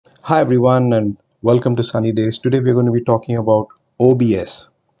Hi everyone and welcome to Sunny Days. Today we're going to be talking about OBS.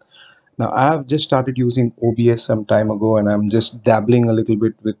 Now I have just started using OBS some time ago and I'm just dabbling a little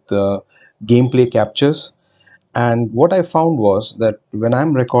bit with gameplay captures. And what I found was that when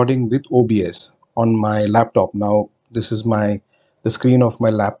I'm recording with OBS on my laptop, now this is the screen of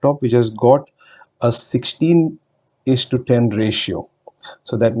my laptop, which has got a 16:10 ratio.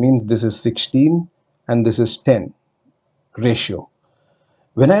 So that means this is 16 and this is 10 ratio.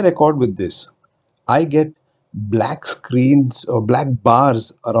 When I record with this, I get black screens or black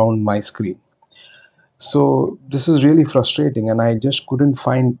bars around my screen. So this is really frustrating and I just couldn't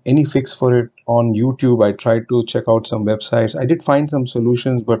find any fix for it on YouTube. I tried to check out some websites. I did find some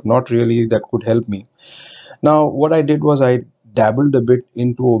solutions, but not really that could help me. Now, what I did was I dabbled a bit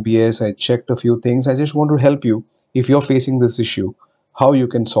into OBS. I checked a few things. I just want to help you if you're facing this issue, how you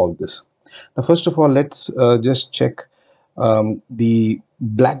can solve this. Now, first of all, let's just check the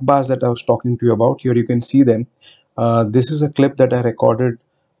black bars that I was talking to you about. Here you can see them. This is a clip that I recorded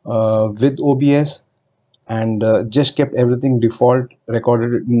with OBS and just kept everything default,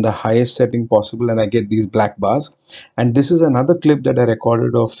 recorded it in the highest setting possible, and I get these black bars. And this is another clip that I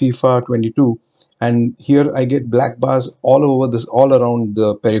recorded of FIFA 22, and here I get black bars all around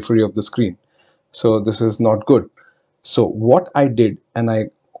the periphery of the screen. So this is not good. So what I did, and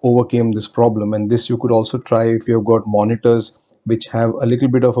I overcame this problem, and this you could also try if you've got monitors which have a little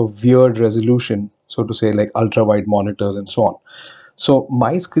bit of a weird resolution, so to say, like ultra wide monitors and so on. So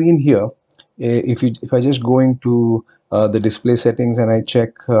my screen here, if I just go into the display settings and I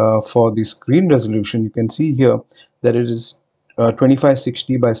check for the screen resolution, you can see here that it is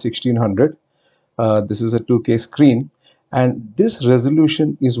 2560 by 1600. This is a 2K screen, and this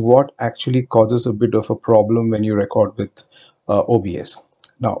resolution is what actually causes a bit of a problem when you record with OBS.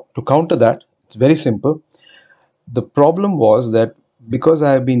 Now, to counter that, it's very simple. The problem was that because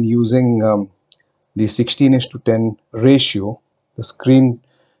I have been using the 16:10 ratio, the screen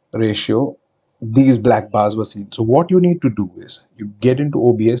ratio, these black bars were seen. So what you need to do is you get into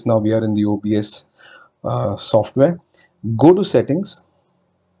OBS. Now we are in the OBS software. Go to settings,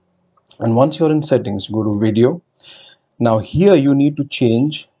 and once you're in settings, go to video. Now here you need to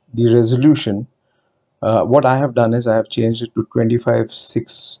change the resolution. What I have done is I have changed it to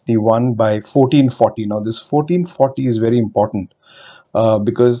 2561 by 1440. Now this 1440 is very important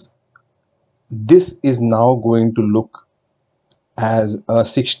because this is now going to look as a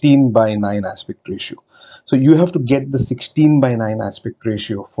 16:9 aspect ratio. So you have to get the 16:9 aspect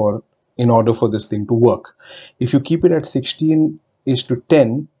ratio in order for this thing to work. If you keep it at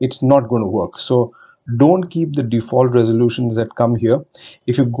 16:10, it's not going to work. So don't keep the default resolutions that come here.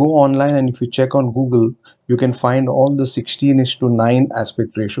 If you go online and if you check on Google, you can find all the 16:9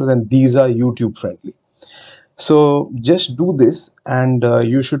 aspect ratios, and these are YouTube friendly. So just do this and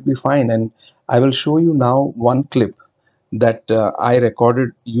you should be fine. And I will show you now one clip that I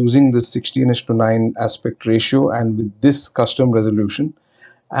recorded using this 16:9 aspect ratio and with this custom resolution,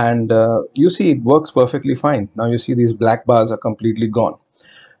 and you see it works perfectly fine. Now you see these black bars are completely gone.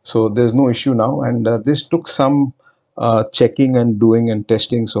 So there's no issue now, and this took some checking and doing and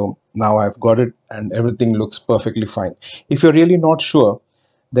testing. So now I've got it and everything looks perfectly fine. If you're really not sure,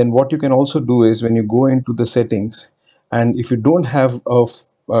 then what you can also do is when you go into the settings, and if you don't have a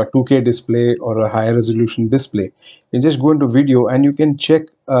 2K display or a higher resolution display, you just go into video and you can check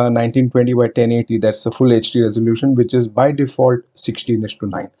 1920 by 1080. That's the full HD resolution, which is by default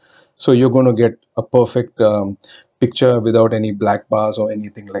 16:9. So you're going to get a perfect picture without any black bars or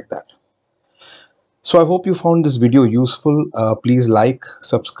anything like that. So I hope you found this video useful. Please like,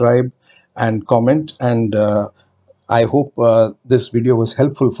 subscribe and comment, and I hope this video was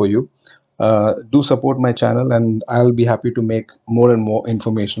helpful for you. Do support my channel and I'll be happy to make more and more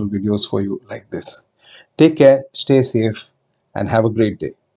informational videos for you like this. Take care, stay safe and have a great day.